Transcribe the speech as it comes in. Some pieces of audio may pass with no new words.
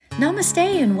Namaste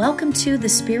and welcome to the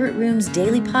Spirit Room's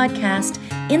daily podcast,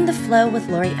 In the Flow with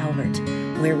Lori Albert,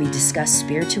 where we discuss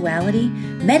spirituality,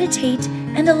 meditate,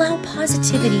 and allow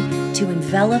positivity to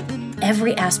envelop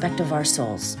every aspect of our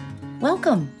souls.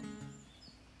 Welcome.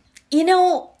 You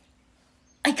know,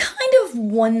 I kind of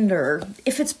wonder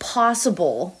if it's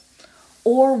possible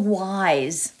or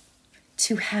wise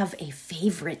to have a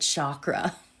favorite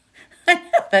chakra.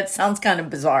 That sounds kind of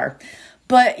bizarre.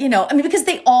 But, because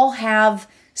they all have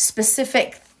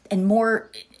specific and more,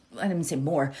 I didn't say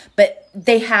more, but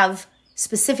they have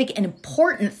specific and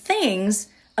important things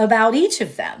about each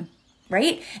of them,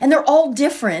 right? And they're all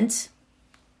different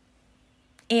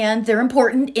and they're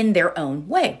important in their own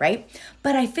way, right?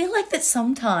 But I feel like that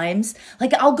sometimes,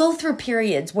 I'll go through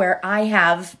periods where I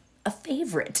have a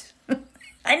favorite.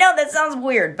 I know that sounds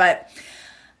weird, but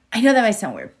I know that might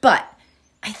sound weird, but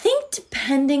I think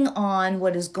depending on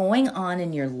what is going on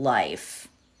in your life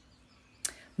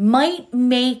might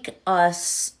make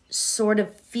us sort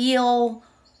of feel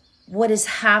what is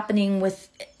happening with,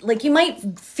 you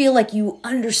might feel like you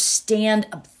understand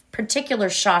a particular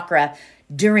chakra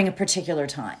during a particular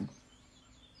time.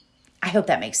 I hope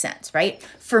that makes sense, right?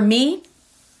 For me,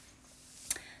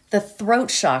 the throat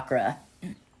chakra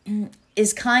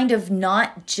is kind of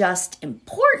not just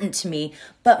important to me,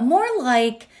 but more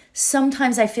like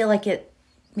sometimes I feel like it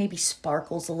maybe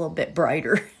sparkles a little bit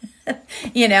brighter,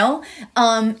 Now,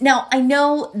 I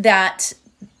know that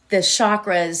the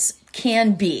chakras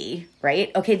can be,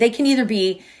 right? Okay, they can either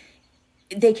be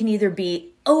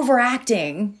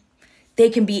overacting, they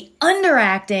can be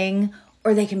underacting,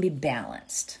 or they can be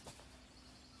balanced.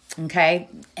 Okay,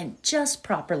 and just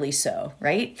properly so,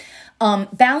 right?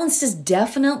 Balanced is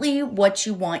definitely what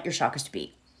you want your chakras to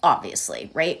be, obviously,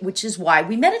 right? Which is why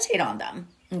we meditate on them,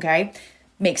 okay?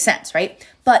 Makes sense, right?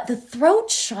 But the throat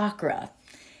chakra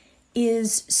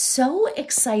is so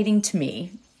exciting to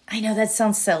me. I know that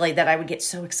sounds silly that I would get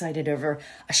so excited over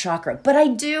a chakra, but I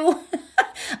do.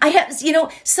 I have,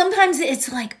 sometimes it's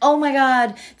like, oh my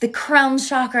God, the crown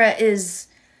chakra is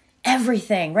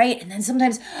everything, right? And then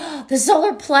sometimes the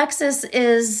solar plexus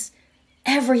is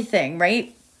everything,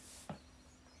 right?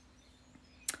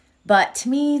 But to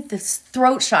me, this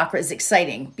throat chakra is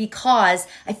exciting because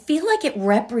I feel like it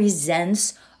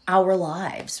represents our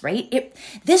lives, right?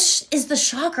 This is the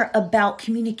chakra about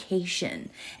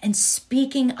communication and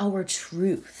speaking our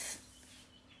truth.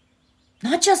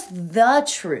 Not just the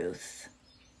truth,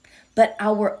 but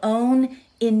our own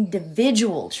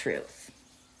individual truth.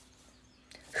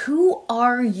 Who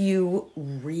are you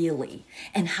really?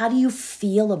 And how do you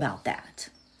feel about that?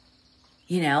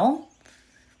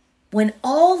 When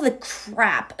all the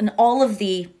crap and all of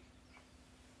the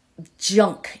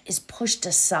junk is pushed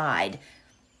aside,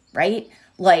 right?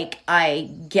 I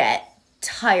get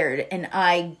tired and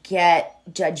I get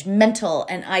judgmental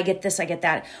and I get this, I get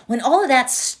that. When all of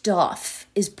that stuff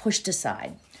is pushed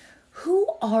aside, who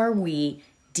are we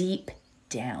deep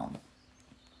down?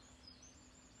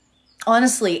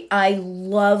 Honestly, I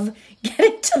love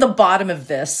getting to the bottom of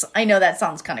this. I know that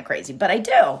sounds kind of crazy, but I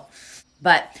do.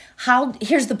 But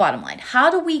here's the bottom line. How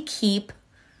do we keep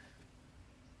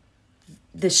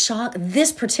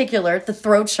the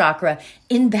throat chakra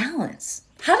in balance?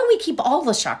 How do we keep all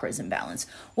the chakras in balance?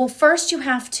 Well, first you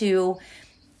have to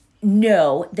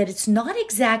know that it's not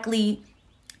exactly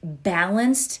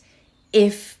balanced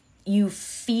if you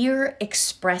fear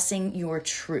expressing your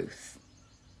truth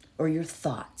or your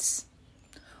thoughts,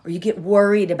 or you get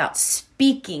worried about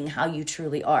speaking how you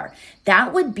truly are.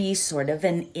 That would be sort of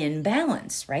an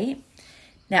imbalance, right?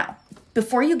 Now,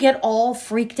 before you get all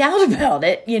freaked out about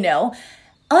it,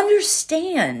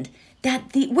 understand that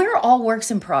we're all works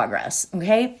in progress,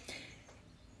 okay?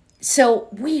 So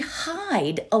we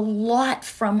hide a lot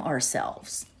from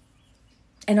ourselves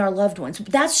and our loved ones.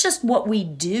 That's just what we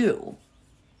do,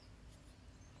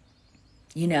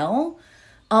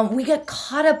 We get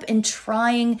caught up in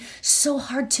trying so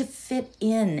hard to fit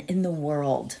in the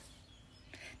world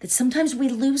that sometimes we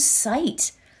lose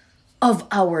sight of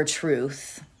our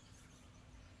truth.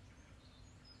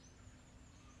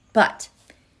 But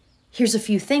here's a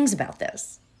few things about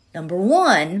this. Number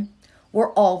one,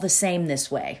 we're all the same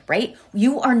this way, right?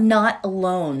 You are not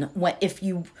alone if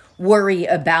you worry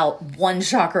about one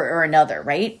chakra or another,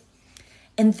 right?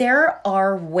 And there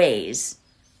are ways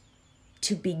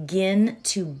to begin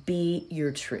to be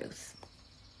your truth,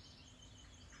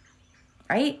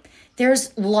 right?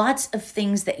 There's lots of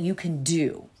things that you can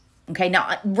do, okay?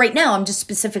 Now, right now, I'm just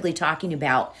specifically talking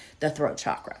about the throat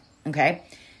chakra, okay?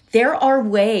 There are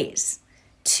ways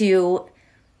to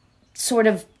sort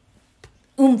of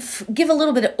give a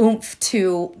little bit of oomph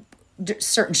to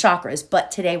certain chakras, but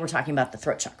today we're talking about the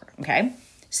throat chakra, Okay.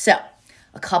 So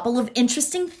a couple of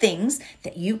interesting things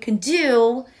that you can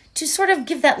do to sort of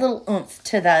give that little oomph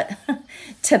to the,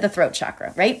 to the throat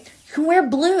chakra, right? You can wear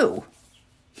blue.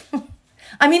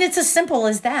 I mean, it's as simple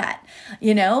as that,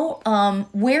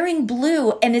 wearing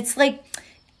blue. And it's like,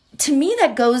 to me,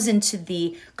 that goes into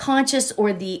the conscious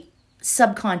or the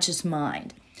subconscious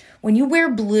mind. When you wear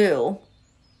blue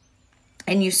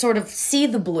and you sort of see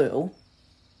the blue,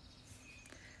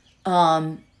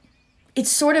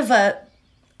 it's sort of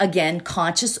again,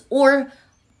 conscious or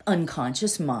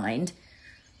unconscious mind.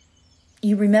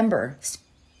 You remember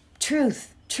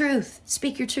truth,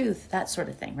 speak your truth, that sort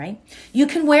of thing, right? You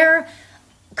can wear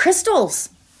crystals.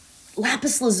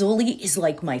 Lapis lazuli is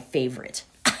like my favorite.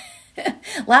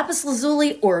 Lapis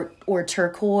lazuli or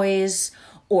turquoise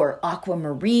or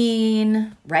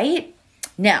aquamarine, right?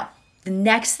 Now, the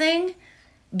next thing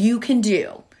you can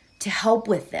do to help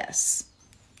with this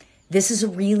is a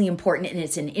really important and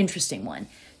it's an interesting one.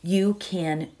 You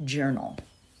can journal,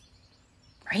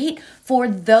 right? For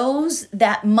those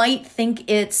that might think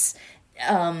it's,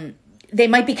 they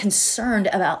might be concerned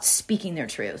about speaking their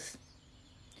truth.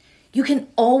 You can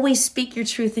always speak your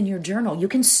truth in your journal. You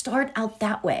can start out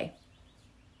that way.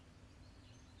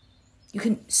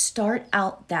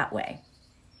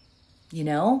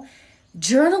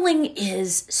 Journaling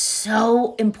is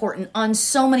so important on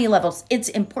so many levels. It's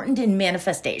important in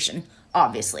manifestation,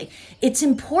 obviously. It's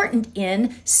important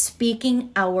in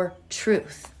speaking our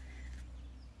truth.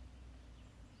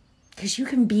 Because you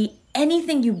can be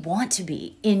anything you want to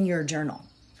be in your journal.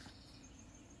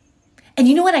 And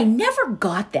you know what? I never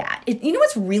got that. You know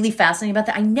what's really fascinating about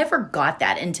that? I never got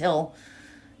that until,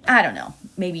 I don't know,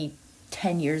 maybe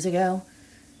 10 years ago.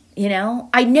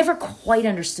 I never quite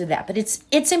understood that, but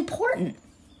it's important,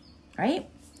 right?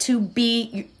 To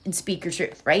be and speak your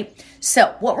truth, right?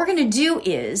 So what we're going to do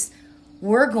is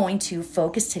we're going to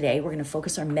focus today. We're going to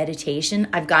focus our meditation.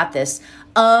 I've got this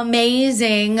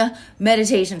amazing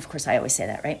meditation. Of course, I always say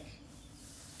that, right?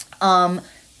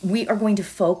 We are going to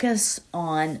focus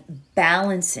on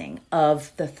balancing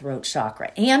of the throat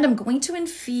chakra. And I'm going to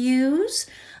infuse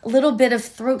a little bit of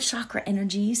throat chakra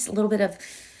energies, a little bit of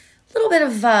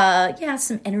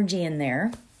some energy in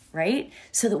there, right?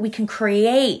 So that we can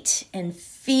create and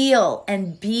feel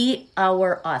and be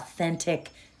our authentic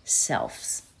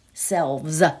selves.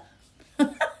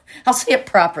 I'll say it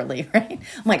properly, right?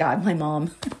 Oh my God, my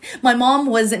mom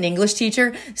was an English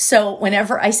teacher. So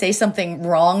whenever I say something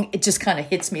wrong, it just kind of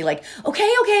hits me like,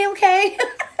 okay.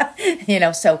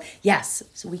 So yes,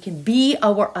 so we can be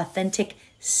our authentic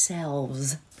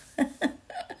selves.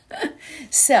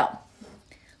 So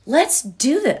let's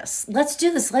do this.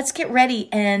 Let's get ready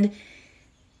and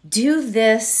do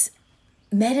this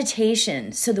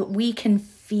meditation so that we can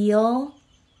feel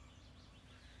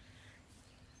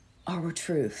our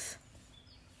truth.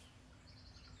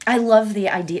 I love the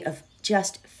idea of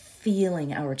just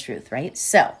feeling our truth, right?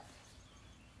 So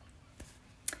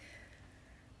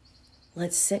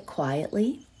let's sit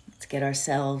quietly. Let's get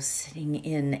ourselves sitting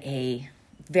in a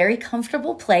very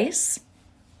comfortable place.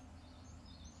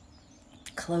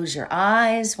 Close your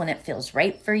eyes when it feels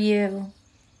right for you.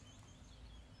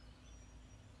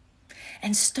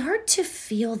 And start to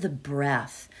feel the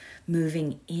breath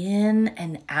moving in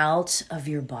and out of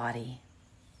your body.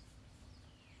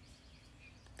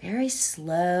 Very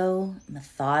slow,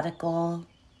 methodical,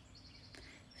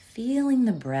 feeling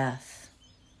the breath,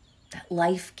 that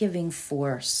life-giving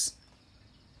force.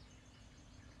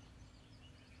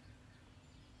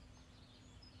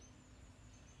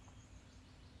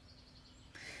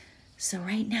 So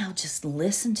right now, just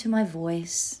listen to my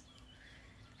voice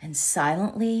and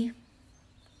silently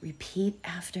repeat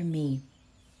after me.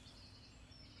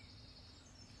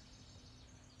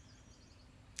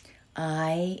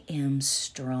 I am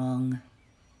strong.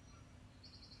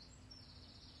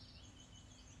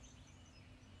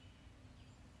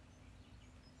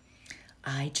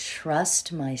 I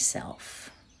trust myself.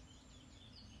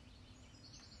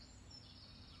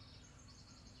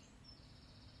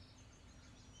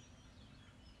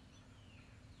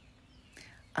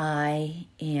 I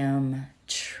am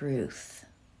truth.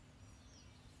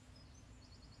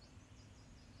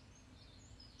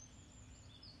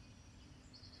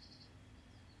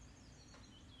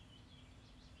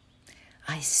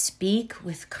 I speak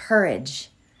with courage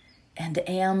and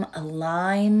am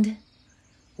aligned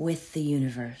with the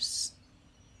universe.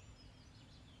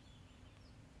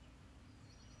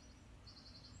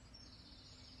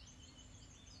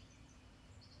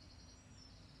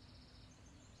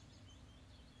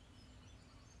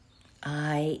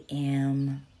 I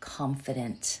am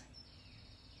confident.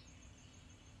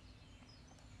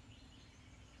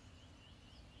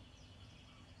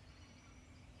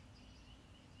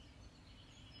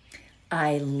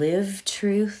 I live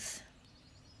truth.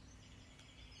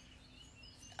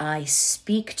 I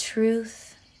speak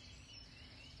truth.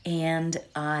 And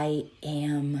I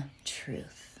am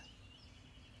truth.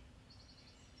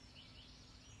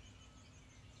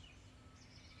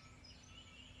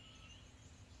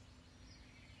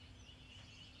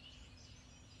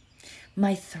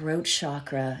 My throat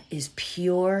chakra is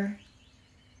pure,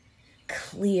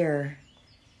 clear,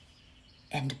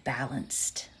 and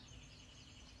balanced.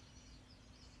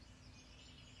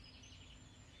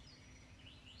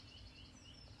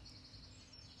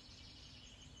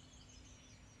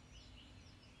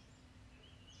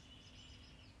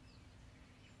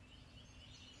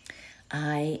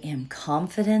 I am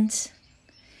confident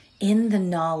in the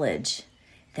knowledge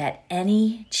that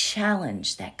any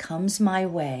challenge that comes my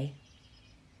way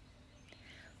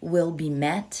will be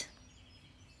met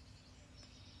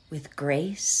with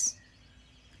grace,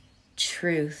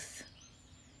 truth,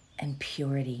 and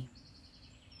purity.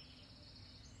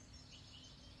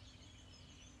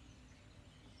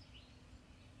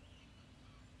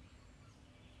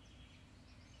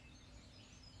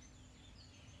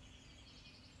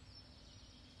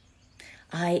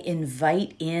 I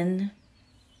invite in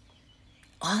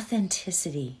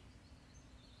authenticity,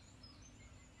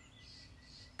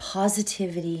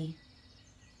 positivity,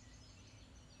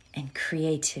 and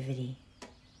creativity.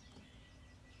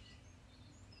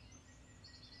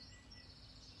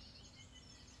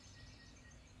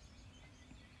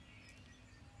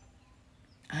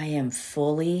 I am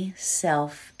fully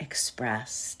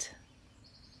self-expressed.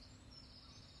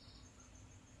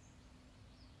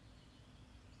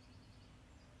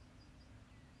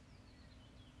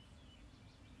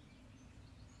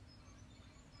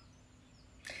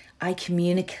 I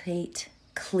communicate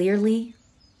clearly,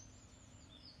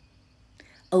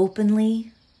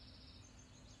 openly,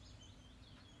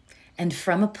 and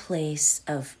from a place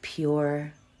of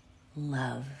pure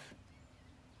love.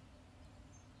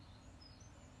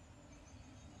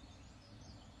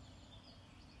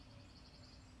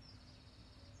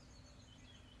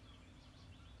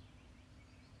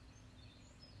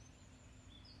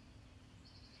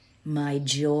 My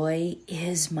joy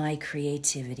is my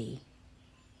creativity.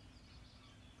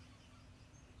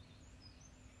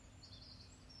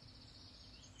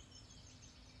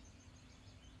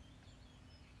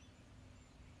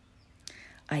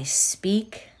 I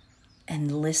speak and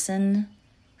listen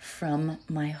from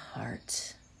my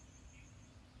heart.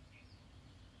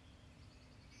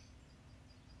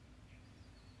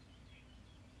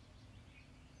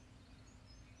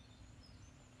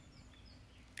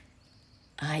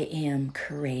 I am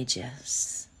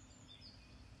courageous.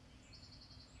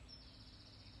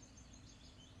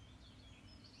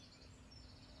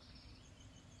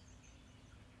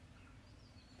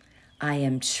 I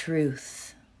am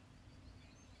truth.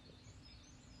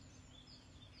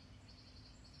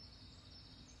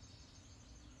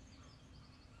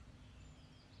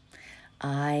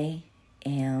 I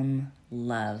am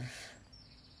love.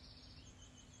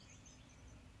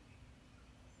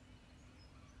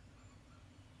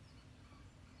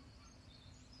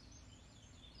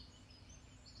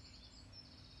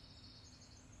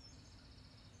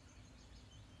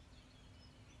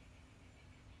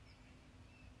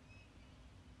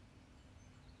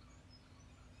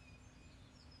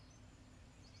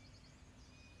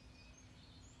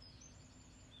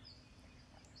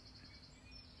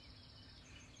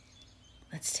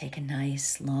 Let's take a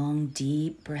nice, long,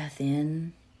 deep breath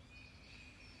in.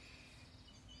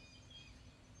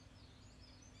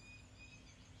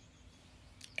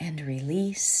 And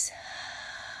release.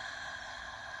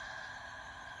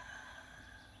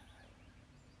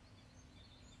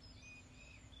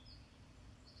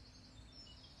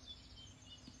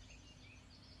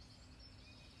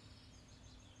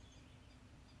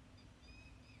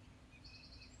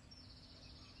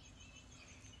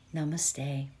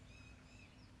 Namaste.